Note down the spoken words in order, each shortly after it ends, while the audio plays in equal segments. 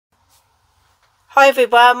Hi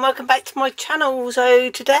everyone, welcome back to my channel. So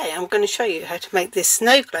today I'm going to show you how to make this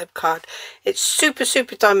snow globe card. It's super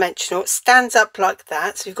dimensional. It stands up like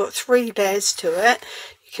that, so you've got 3 layers to it.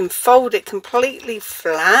 You can fold it completely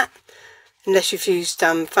flat unless you've used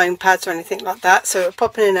foam pads or anything like that, so it'll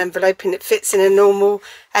pop in an envelope and it fits in a normal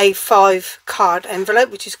A5 card envelope,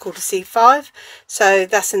 which is called a C5. So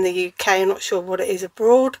that's in the UK. I'm not sure what it is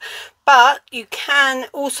abroad, but you can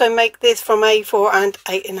also make this from A4 and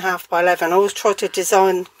 8.5 by 11. I always try to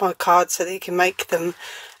design my cards so that you can make them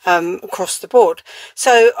across the board.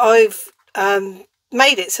 So I've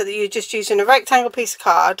made it so that you're just using a rectangle piece of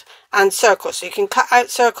card and circles. So you can cut out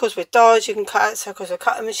circles with dies, you can cut out circles with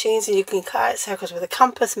cutting machines, and you can cut out circles with a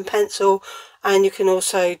compass and pencil, and you can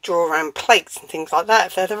also draw around plates and things like that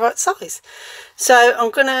if they're the right size. So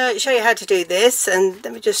I'm going to show you how to do this, and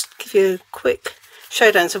let me just give you a quick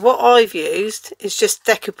showdown. So what I've used is just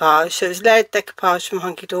decoupage, so it's layered decoupage from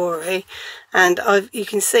Hunky Dory, and you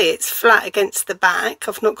can see it's flat against the back.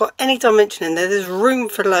 I've not got any dimension in there. There's room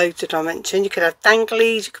for loads of dimension. You could have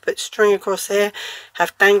danglies, you could put string across here,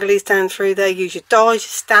 have danglies down through there, use your dies, your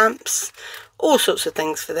stamps, all sorts of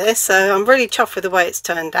things for this. So I'm really chuffed with the way it's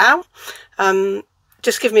turned out.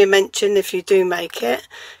 Just give me a mention if you do make it,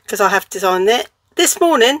 because I have designed it this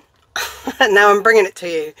morning. And now I'm bringing it to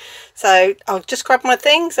you. So I'll just grab my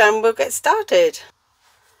things and we'll get started.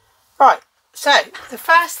 Right, so the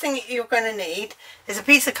first thing you're going to need is a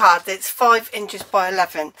piece of card that's 5 inches by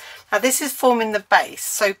 11. Now this is forming the base,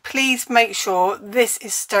 so please make sure this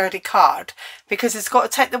is sturdy card, because it's got to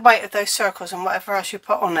take the weight of those circles and whatever else you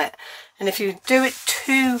put on it. And if you do it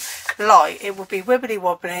too light, it will be wibbly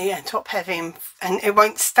wobbly and top heavy, and it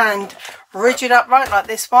won't stand rigid upright like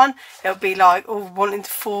this one. It'll be like wanting to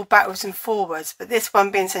fall backwards and forwards. But this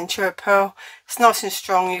one, being Centura Pearl, it's nice and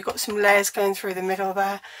strong. You've got some layers going through the middle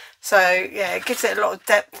there, so yeah, it gives it a lot of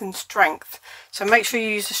depth and strength. So make sure you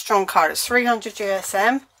use a strong card. It's 300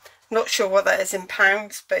 GSM. Not sure what that is in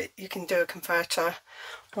pounds, but you can do a converter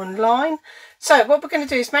online. So what we're going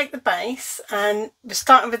to do is make the base, and we're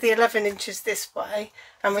starting with the 11 inches this way,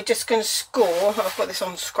 and we're just going to score. I've got this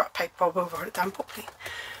on scrap paper, I will write it down properly.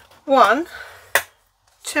 1,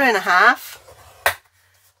 2.5,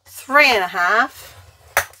 3.5,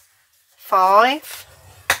 5,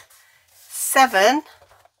 7,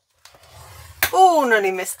 oh,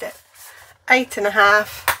 nearly missed it,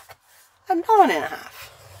 8.5 and 9.5.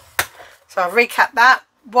 So I'll recap that.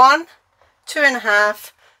 1,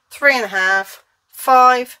 2.5, 3.5,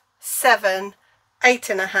 5, 7,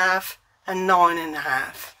 8.5 and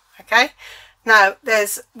 9.5. Okay, now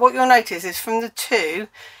there's what you'll notice is from the two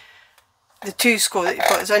score that you've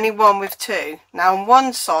got, there's only one with 2. Now on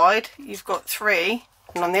one side you've got 3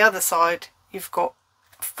 and on the other side you've got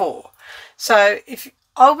 4. So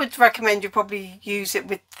I would recommend you probably use it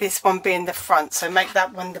with this one being the front, so make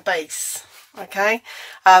that one the base. Okay,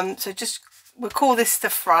 so just we'll call this the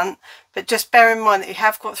front, but just bear in mind that you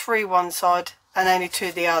have got 3 one side and only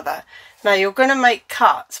 2 the other. Now you're going to make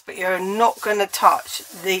cuts, but you're not going to touch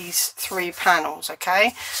these 3 panels.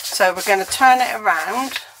 Okay, so we're going to turn it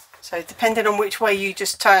around. So depending on which way you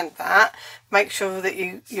just turned that, make sure that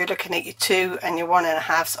you're looking at your 2 and your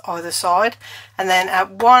 1.5s either side, and then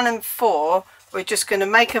at 1 and 4 we're just going to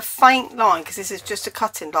make a faint line, because this is just a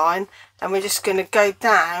cutting line, and we're just going to go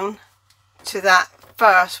down to that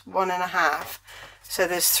first 1.5. So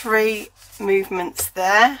there's 3 movements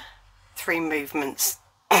there, 3 movements,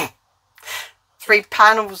 3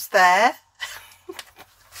 panels there.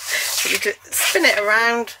 So you just spin it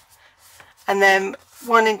around and then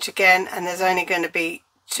 1 inch again, and there's only going to be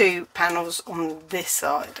 2 panels on this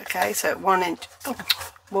side. Okay, so 1 inch, oh,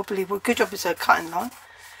 wobbly, well, good job it's a cutting line,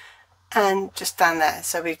 and just down there.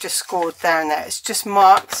 So we've just scored there and there. It's just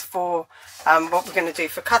marks for what we're going to do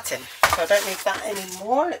for cutting. So I don't need that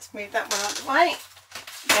anymore. Let's move that one out of the way.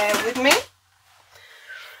 Bear with me.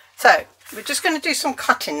 So we're just going to do some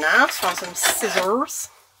cutting now. So on some scissors.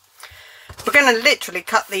 We're going to literally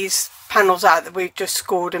cut these panels out that we've just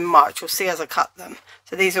scored and marked. You'll see as I cut them.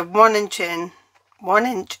 So these are 1 inch in, 1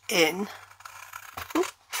 inch in,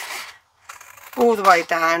 all the way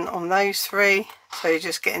down on those 3. So you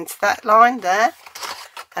just get into that line there,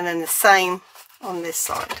 and then the same on this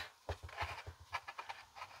side.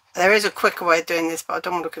 There is a quicker way of doing this, but I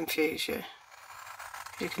don't want to confuse you.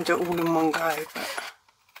 You can do it all in one go, but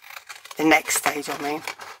the next stage I mean.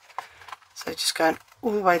 So just going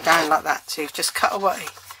all the way down like that. So you've just cut away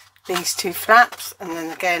these 2 flaps, and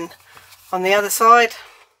then again on the other side.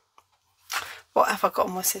 What have I got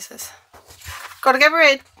on my scissors? Got to get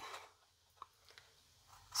rid.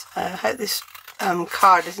 So I hope this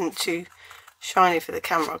card isn't too shiny for the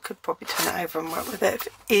camera. I could probably turn it over and work with it if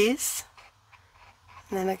it is.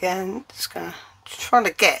 and then again just going to try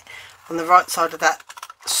to get on the right side of that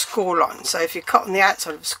score line. So if you cut on the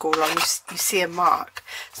outside of the score line, you see a mark.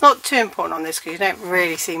 It's not too important on this because you don't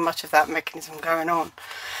really see much of that mechanism going on.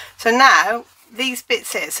 So now these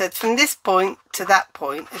bits here, so from this point to that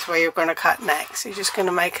point is where you're going to cut next. So you're just going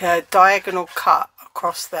to make a diagonal cut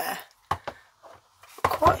across there.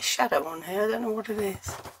 Quite a shadow on here, I don't know what it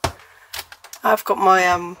is. I've got my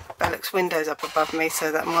Bellux windows up above me,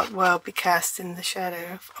 so that might well be casting the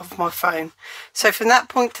shadow of my phone. So from that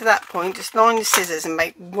point to that point, just line your scissors and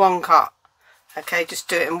make one cut. Okay, just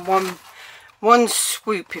do it in one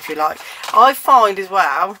swoop if you like. I find as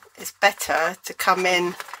well it's better to come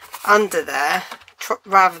in under there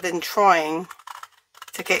rather than trying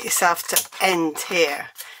to get yourself to end here.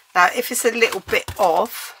 Now if it's a little bit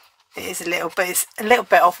off, it is a little bit, it's a little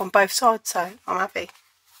bit off on both sides, so I'm happy.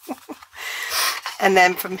 And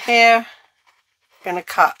then from here I'm going to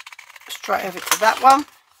cut straight over to that one.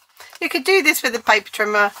 You could do this with a paper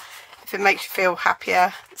trimmer if it makes you feel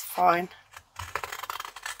happier, it's fine.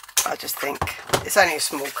 I just think it's only a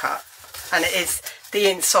small cut, and it is the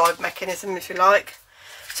inside mechanism if you like.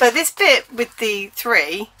 So this bit with the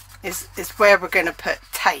 3 is where we're going to put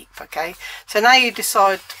tape. Okay, so now you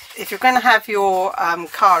decide if you're going to have your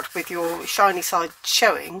card with your shiny side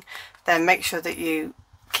showing, then make sure that you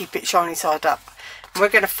keep it shiny side up. And we're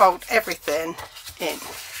going to fold everything in.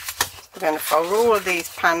 We're going to fold all of these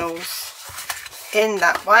panels in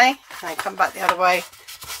that way and then come back the other way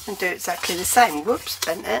and do exactly the same. Whoops,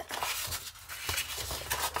 bent it.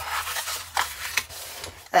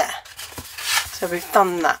 There. So we've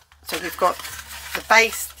done that. So we've got the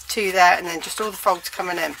base, the 2 there, and then just all the folds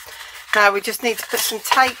coming in. Now we just need to put some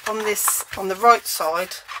tape on this, on the right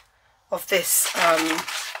side of this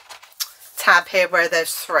tab here where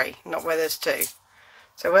there's 3, not where there's 2.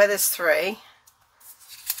 So where there's 3,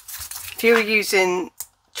 if you were using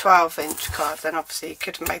 12-inch card, then obviously you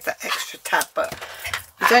could have made that extra tab, but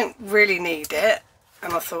you don't really need it,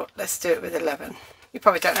 and I thought let's do it with 11. You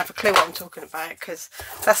probably don't have a clue what I'm talking about because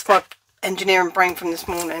that's my engineering brain from this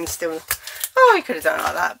morning still. Oh, you could have done it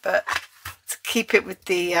like that, but to keep it with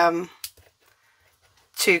the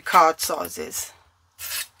 2 card sizes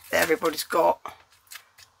that everybody's got,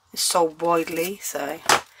 it's sold widely. So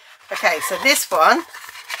okay, so this one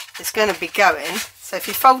is going to be going, so if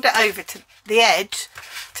you fold it over to the edge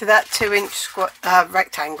to that 2-inch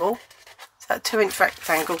rectangle, so that 2-inch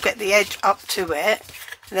rectangle, get the edge up to it,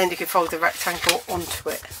 and then you can fold the rectangle onto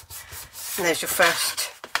it, and there's your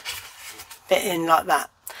first bit in like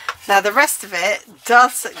that. Now the rest of it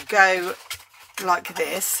does go like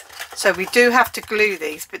this, so we do have to glue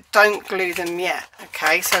these, but don't glue them yet.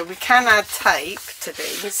 Okay, so we can add tape to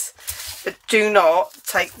these, but do not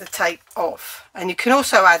take the tape off. And you can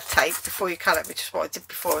also add tape before you cut it, which is what I did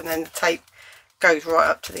before, and then the tape goes right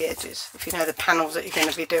up to the edges if you know the panels that you're going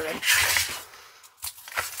to be doing.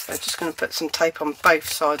 So I'm just going to put some tape on both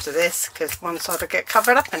sides of this because one side will get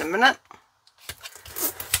covered up in a minute.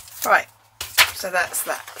 Right, so that's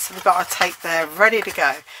that. So we've got our tape there ready to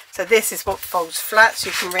go. So this is what folds flat, so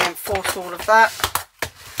you can reinforce all of that,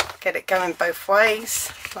 get it going both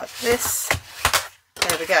ways like this.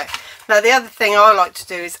 There we go. Now the other thing I like to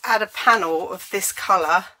do is add a panel of this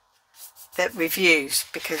colour that we've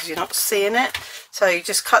used because you're not seeing it. So you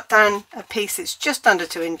just cut down a piece that's just under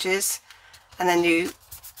 2 inches and then you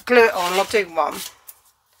glue it on. I'll do one.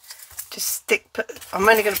 Just I'm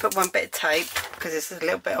only going to put one bit of tape because it's a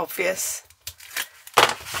little bit obvious.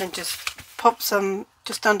 And just pop some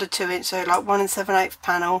just under 2 inch, so like 1 7/8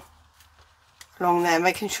 panel along there,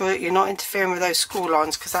 making sure that you're not interfering with those score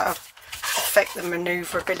lines because that'll affect the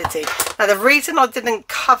manoeuvrability. Now the reason I didn't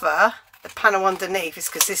cover the panel underneath is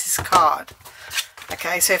because this is card.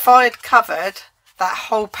 Okay, so if I had covered that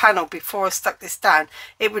whole panel before I stuck this down,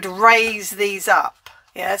 it would raise these up.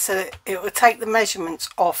 Yeah, so it would take the measurements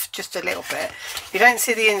off just a little bit. You don't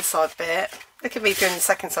see the inside bit. Look at me doing the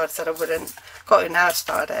second side, I said I wouldn't. Got it now, I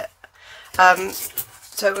started it.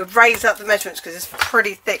 So it would raise up the measurements because it's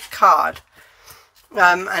pretty thick card.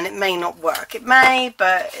 And it may not work. It may,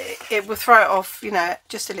 but it will throw it off, you know,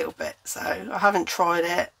 just a little bit. So I haven't tried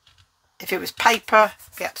it. If it was paper,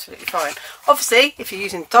 it'd be absolutely fine. Obviously, if you're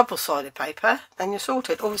using double-sided paper, then you're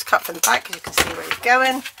sorted. Always cut from the back because you can see where you're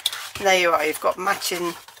going. And there you are. You've got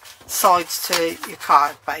matching sides to your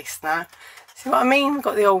card base now. See what I mean? We've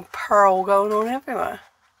got the old pearl going on everywhere.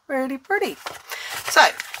 Really pretty. So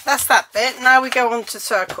that's that bit. Now we go on to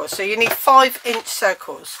circles. So you need 5-inch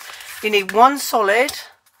circles. You need one solid,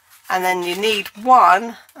 and then you need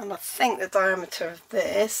one, and I think the diameter of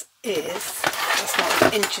this is, that's not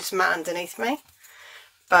an inches mat underneath me,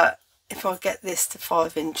 but if I get this to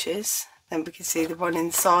 5 inches, then we can see the one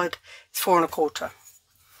inside is 4 1/4.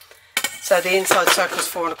 So the inside circle is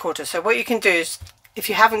 4 1/4. So what you can do is, if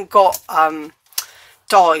you haven't got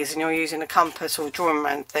dies and you're using a compass or drawing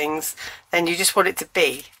around things, then you just want it to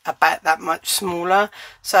be about that much smaller.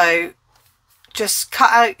 So just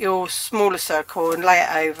cut out your smaller circle and lay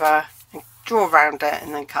it over and draw around it,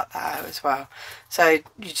 and then cut that out as well. So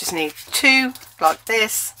you just need 2 like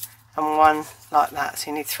this and 1 like that.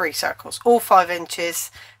 So you need 3 circles, all 5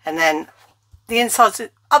 inches, and then the inside's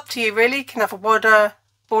up to you really. You can have a wider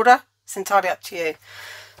border, it's entirely up to you.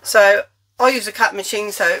 So I use a cut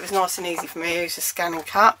machine, so it was nice and easy for me. I use a scan and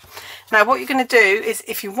cut. Now what you're going to do is,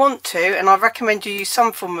 if you want to, and I recommend you use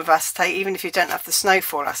some form of acetate, even if you don't have the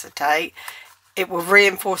snowfall acetate, it will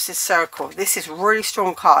reinforce this circle. This is really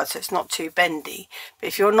strong card, so it's not too bendy, but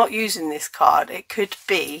if you're not using this card, it could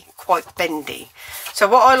be quite bendy. So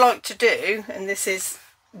what I like to do, and this is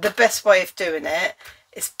the best way of doing it,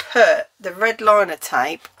 is put the red liner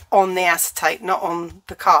tape on the acetate, not on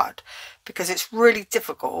the card, because it's really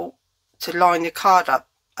difficult to line your card up,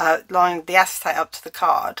 line the acetate up to the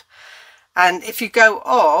card, and if you go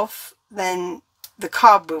off, then the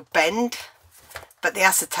card will bend, but the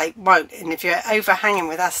acetate won't. And if you're overhanging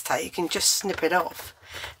with acetate, you can just snip it off.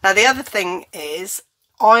 Now the other thing is,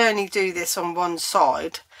 I only do this on one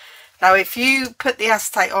side. Now if you put the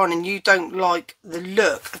acetate on and you don't like the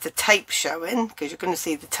look of the tape showing, because you're going to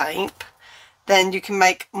see the tape, then you can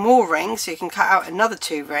make more rings. So you can cut out another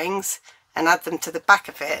 2 rings and add them to the back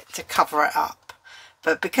of it to cover it up.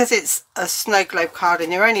 But because it's a snow globe card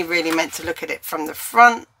and you're only really meant to look at it from the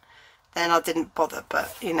front, then I didn't bother.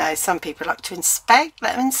 But you know, some people like to inspect,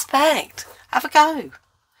 let them inspect, have a go.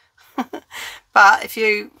 But if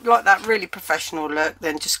you like that really professional look,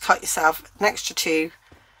 then just cut yourself an extra 2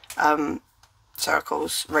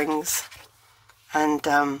 circles, rings. And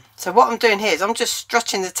so what I'm doing here is I'm just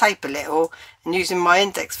stretching the tape a little and using my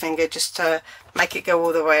index finger just to make it go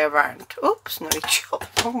all the way around. Oops, no, he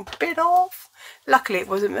chopped the wrong bit off. Luckily it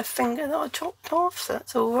wasn't my finger that I chopped off, so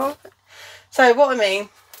that's all right. So what I mean,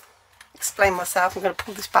 explain myself, I'm going to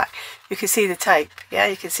pull this back. You can see the tape, yeah,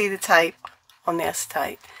 you can see the tape on the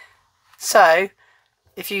acetate. So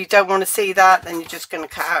if you don't want to see that, then you're just going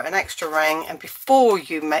to cut out an extra ring, and before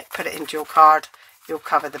you put it into your card, you'll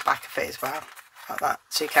cover the back of it as well, like that,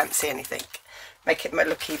 so you can't see anything. Make it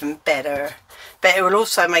look even better, but it will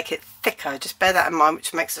also make it thicker. Just bear that in mind,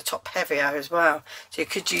 which makes the top heavier as well. So you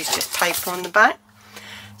could use just paper on the back.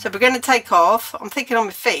 So we're going to take off. I'm thinking on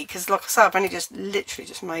my feet, because like I said, I've only literally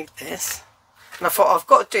just made this, and I thought I've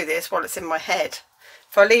got to do this while it's in my head.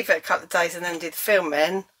 If I leave it a couple of days and then do the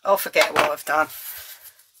filming, I'll forget what I've done,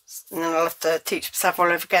 and then I'll have to teach myself all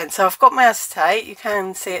over again. So I've got my acetate. You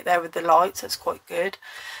can see it there with the lights. That's quite good.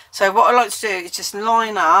 So what I like to do is just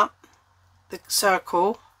line up the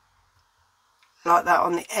circle like that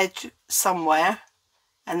on the edge somewhere,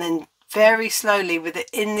 and then very slowly with it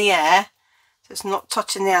in the air, so it's not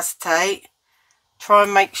touching the acetate, try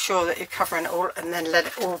and make sure that you're covering it all, and then let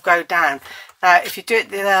it all go down. Now if you do it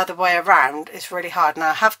the other way around, it's really hard. Now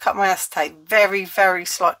I have cut my acetate very, very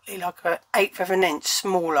slightly, like 1/8 of an inch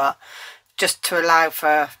smaller, just to allow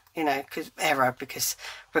for, you know, error, because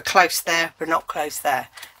we're close there, we're not close there.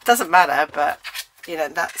 It doesn't matter, but you know,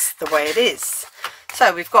 that's the way it is.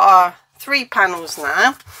 So we've got our 3 panels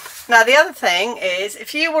now. Now the other thing is,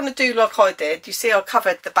 if you want to do like I did, you see I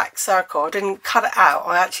covered the back circle. I didn't cut it out,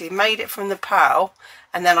 I actually made it from the pearl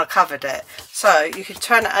and then I covered it. So you can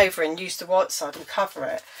turn it over and use the white side and cover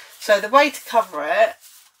it. So the way to cover it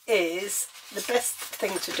is, the best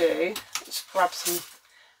thing to do, let's grab some,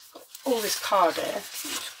 all this card here,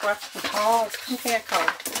 just grab some card, come here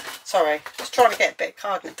card, sorry, just trying to get a bit of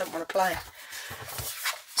card and it don't want to play.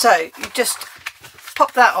 So you just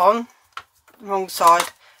pop that on the wrong side,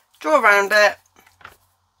 draw around it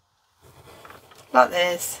like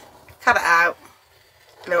this, cut it out,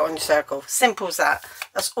 glue it on your circle. Simple as that.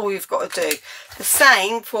 That's all you've got to do. The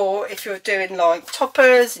same for if you're doing like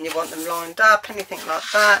toppers and you want them lined up, anything like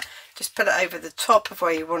that. Just put it over the top of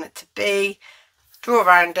where you want it to be, draw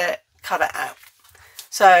around it, cut it out.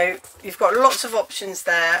 So you've got lots of options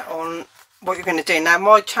there on what you're going to do. Now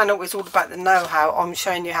my channel is all about the know-how. I'm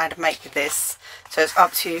showing you how to make this, so it's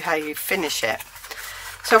up to you how you finish it.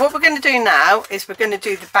 So what we're going to do now is we're going to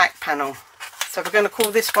do the back panel. So we're going to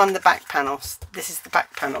call this one the back panel. This is the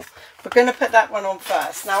back panel. We're going to put that one on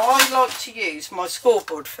first. Now I like to use my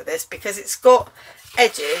scoreboard for this because it's got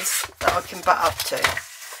edges that I can butt up to.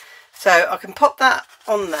 So I can pop that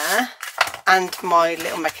on there, and my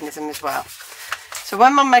little mechanism as well. So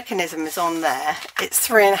when my mechanism is on there, it's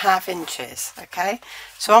 3.5 inches, okay?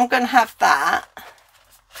 So I'm going to have that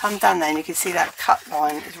come down there, and you can see that cut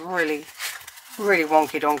line is really really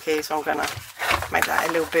wonky donkey, so I'm going to make that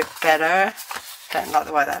a little bit better. Don't like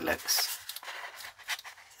the way that looks.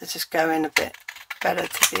 Let's just go in a bit better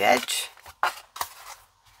to the edge.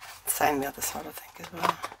 Same the other side, I think, as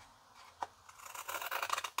well.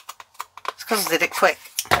 It's because I did it quick.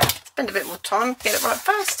 Spend a bit more time, get it right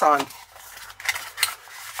first time.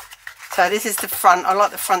 So this is the front. I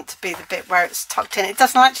like the front to be the bit where it's tucked in. It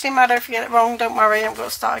doesn't actually matter if you get it wrong, don't worry, I've got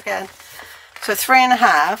to start again. So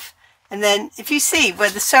 3.5, and then if you see where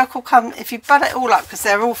the circle comes, if you butt it all up, because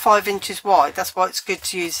they're all 5 inches wide, that's why it's good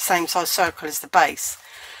to use the same size circle as the base.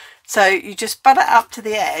 So you just butt it up to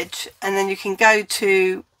the edge, and then you can go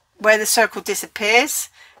to where the circle disappears,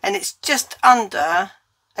 and it's just under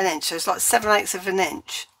an inch, so it's like 7/8 of an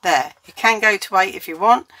inch there. You can go to 8 if you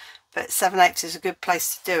want, but 7/8 is a good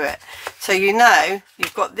place to do it. So you know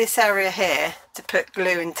you've got this area here to put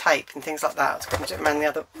glue and tape and things like that. I was going to do it around the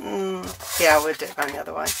other, yeah, I would do it around the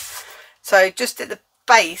other way. So just at the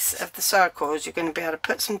base of the circles, you're going to be able to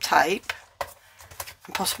put some tape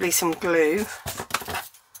and possibly some glue.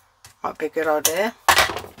 Might be a good idea.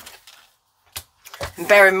 And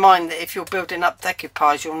bear in mind that if you're building up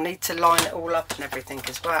decoupage, you'll need to line it all up and everything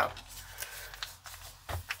as well.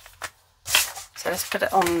 So let's put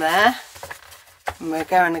it on there, and we're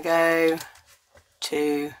going to go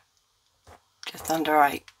to just under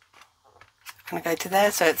 8. I'm going to go to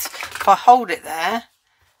there, so it's, if I hold it there,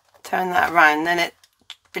 turn that around, then it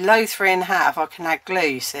below 3.5 I can add glue,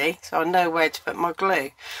 you see, so I know where to put my glue.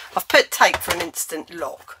 I've put tape for an instant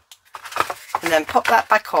lock, and then pop that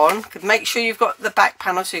back on. Make sure you've got the back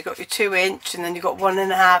panel, so you've got your 2 inch, and then you've got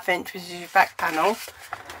 1.5 inch, which is your back panel.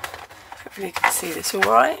 Hopefully you can see this all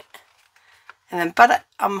right. And then, but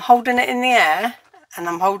I'm holding it in the air, and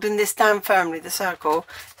I'm holding this down firmly, the circle.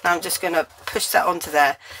 Now I'm just going to push that onto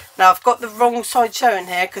there. Now I've got the wrong side showing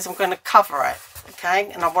here because I'm going to cover it, okay?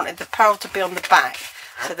 And I wanted the pearl to be on the back,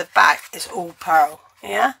 so the back is all pearl,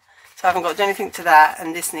 yeah? So I haven't got to do anything to that,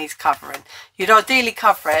 and this needs covering. You'd ideally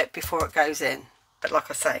cover it before it goes in, but like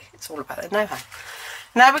I say, it's all about the know-how.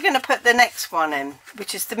 Now we're going to put the next one in,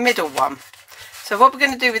 which is the middle one. So what we're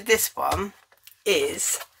going to do with this one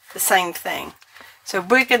is the same thing. So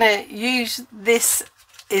we're going to use, this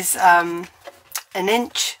is an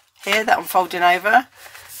inch here that I'm folding over.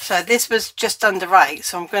 So this was just under 8,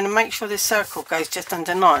 so I'm going to make sure this circle goes just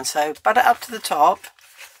under 9. So butt it up to the top,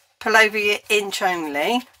 pull over your inch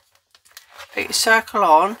only, put your circle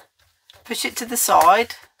on, push it to the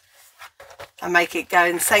side, and make it go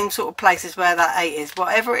in the same sort of places where that 8 is.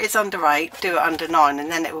 Whatever it is under 8, do it under 9,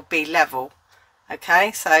 and then it will be level.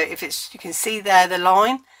 Okay, so if it's, you can see there the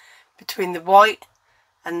line between the white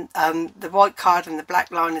and the white card and the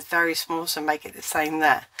black line is very small, so make it the same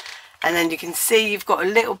there. And then you can see you've got a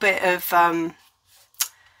little bit of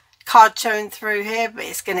card showing through here, but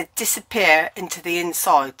it's going to disappear into the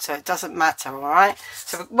inside, so it doesn't matter. All right,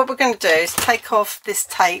 so what we're going to do is take off this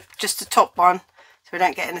tape, just the top one, so we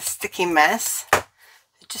don't get in a sticky mess. So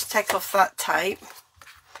just take off that tape,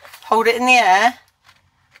 hold it in the air,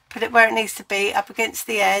 put it where it needs to be, up against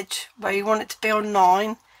the edge where you want it to be on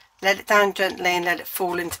 9. Let it down gently and let it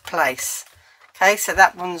fall into place. Okay, so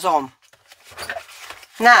that one's on.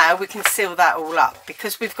 Now we can seal that all up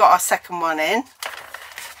because we've got our second one in.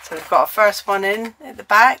 So we've got our first one in at the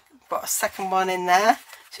back, we've got a second one in there.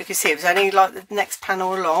 So you can see it was only like the next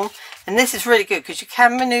panel along. And this is really good because you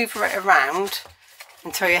can manoeuvre it around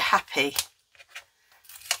until you're happy.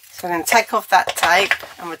 So I'm going to take off that tape,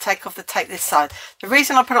 and we'll take off the tape this side. The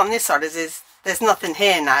reason I put it on this side is there's nothing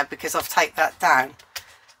here now because I've taped that down.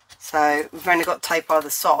 So we've only got tape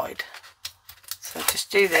either side. So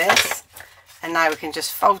just do this, and now we can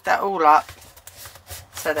just fold that all up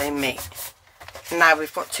so they meet. And now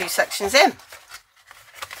we've got 2 sections in,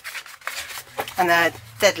 and they're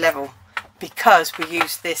dead level because we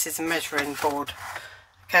use this as a measuring board.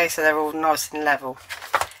 Okay, so they're all nice and level.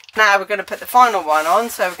 Now we're going to put the final one on,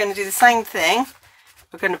 so we're going to do the same thing.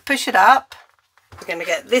 We're going to push it up, we're going to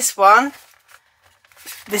get this one.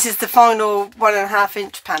 This is the final 1.5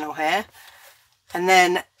 inch panel here, and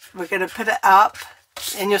then we're going to put it up,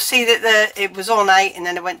 and you'll see that it was on 8 and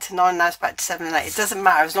then it went to 9, now it's back to 7 and 8. It doesn't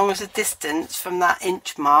matter as long as the distance from that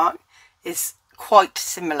inch mark is quite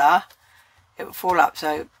similar, it will fall up.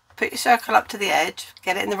 So put your circle up to the edge,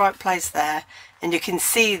 get it in the right place there, and you can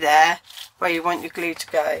see there where you want your glue to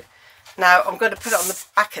go. Now I'm going to put it on the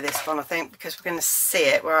back of this one, I think, because we're going to see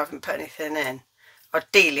it where I haven't put anything in.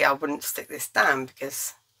 Ideally I wouldn't stick this down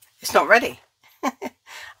because it's not ready. I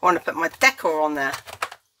want to put my decor on there,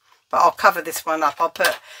 but I'll cover this one up.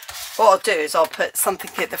 What I'll do is I'll put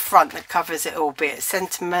something at the front that covers it all, be it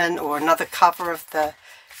sentiment or another cover of the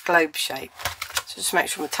globe shape. So just make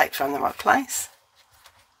sure the tape's around the right place.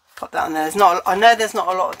 Pop that on there. I know there's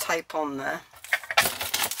not a lot of tape on there.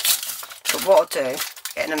 But what I'll do,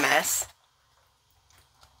 getting a mess,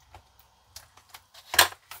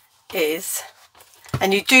 is,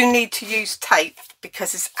 and you do need to use tape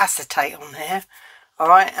because it's acetate on here,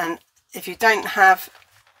 alright, and if you don't have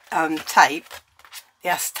tape, the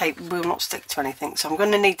acetate will not stick to anything, so I'm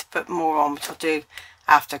going to need to put more on, which I'll do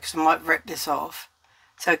after because I might rip this off.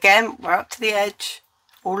 So again, we're up to the edge,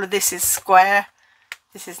 all of this is square,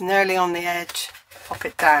 this is nearly on the edge, pop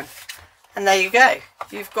it down, and there you go,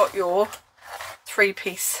 you've got your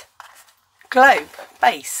 3-piece globe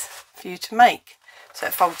base for you to make. So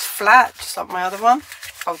it folds flat, just like my other one,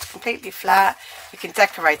 folds completely flat. You can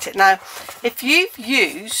decorate it. Now, if you've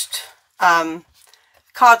used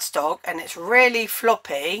cardstock and it's really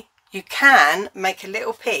floppy, you can make a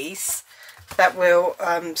little piece that will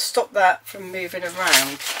stop that from moving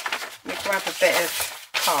around. Let me grab a bit of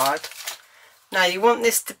card. Now, you want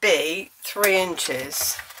this to be 3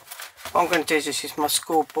 inches. What I'm going to do is just use my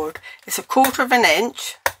scoreboard. It's 1/4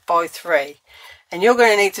 inch by 3. And you're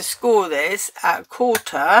going to need to score this at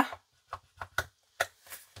 1/4,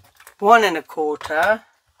 1 1/4,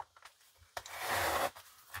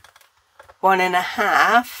 1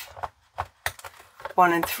 1/2,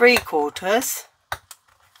 1 3/4,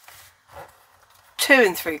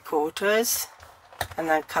 2 3/4, and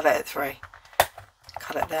then cut it at 3.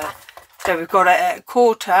 Cut it there. So we've got it at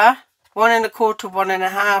 1/4, 1 1/4, 1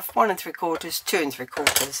 1/2, 1 3/4, 2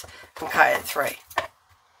 3/4, and cut it at 3.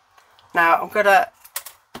 Now I'm going to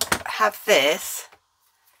have this,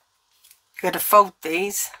 I'm going to fold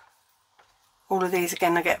these, all of these are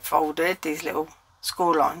going to get folded, these little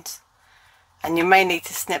score lines, and you may need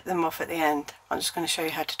to snip them off at the end. I'm just going to show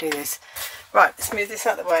you how to do this. Right, let's move this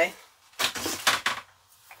out of the way.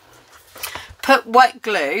 Put white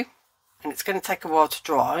glue, and it's going to take a while to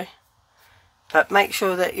dry, but make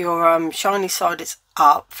sure that your shiny side is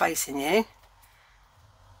up facing you,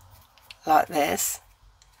 like this.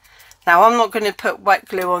 Now I'm not going to put wet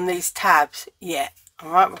glue on these tabs yet,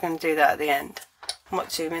 alright, we're going to do that at the end. I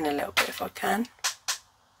might zoom in a little bit if I can.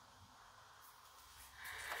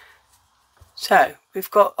 So we've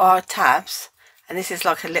got our tabs, and this is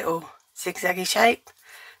like a little zigzaggy shape.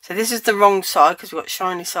 So this is the wrong side because we've got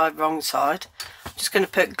shiny side, wrong side. I'm just going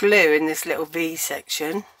to put glue in this little V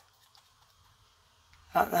section,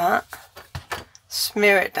 like that.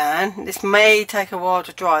 Smear it down. This may take a while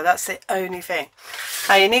to dry, that's the only thing.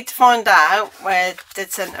 Now you need to find out where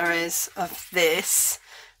dead centre is of this.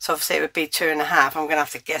 So obviously it would be 2 1/2. I'm going to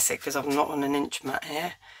have to guess it because I'm not on an inch mat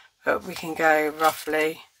here. But we can go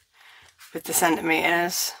roughly with the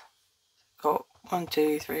centimetres. Got 1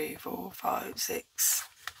 2 3 4 5 6.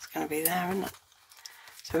 It's going to be there, isn't it?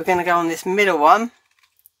 So we're going to go on this middle one.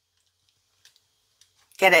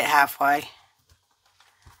 Get it halfway.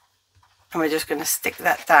 And we're just going to stick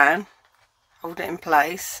that down, hold it in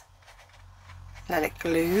place, let it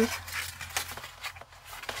glue,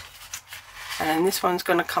 and then this one's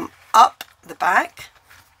going to come up the back,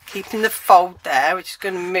 keeping the fold there, which is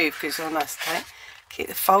going to move because it's on acetate. Keep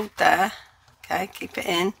the fold there, okay, keep it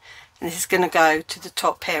in, and this is going to go to the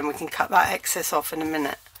top here, and we can cut that excess off in a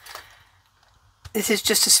minute. This is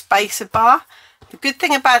just a spacer bar. The good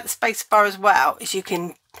thing about the spacer bar as well is you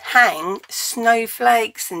can hang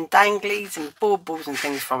snowflakes and danglies and baubles and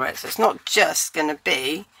things from it, so it's not just going to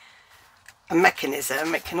be a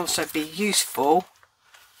mechanism, it can also be useful,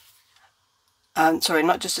 sorry,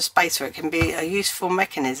 not just a spacer, it can be a useful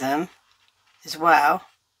mechanism as well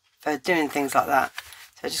for doing things like that.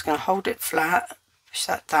 So I'm just going to hold it flat, push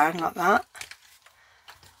that down like that.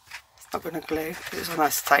 It's not going to glue because it's on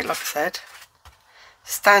acetate, like I said.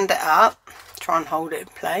 Stand it up, try and hold it in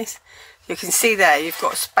place. You can see there you've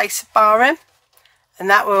got a spacer bar in, and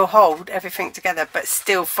that will hold everything together but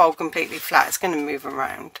still fold completely flat. It's going to move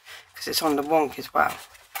around because it's on the wonk as well,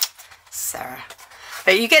 Sarah.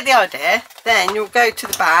 But you get the idea. Then you'll go to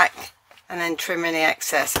the back and then trim any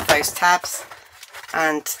excess of those tabs,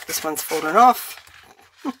 and this one's fallen off.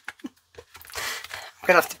 I'm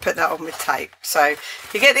going to have to put that on with tape. So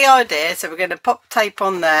you get the idea. So we're going to pop tape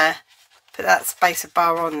on there, put that spacer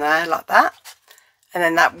bar on there like that, and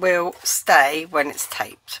then that will stay when it's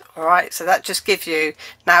taped. Alright, so that just gives you,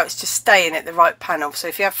 now it's just staying at the right panel. So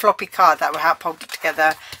if you have floppy card, that will help hold it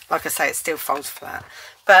together. Like I say, it still folds flat,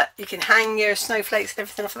 but you can hang your snowflakes and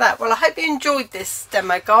everything off of that. Well, I hope you enjoyed this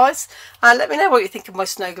demo, guys. Let me know what you think of my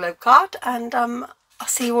snow globe card, and I'll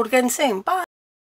see you all again soon. Bye.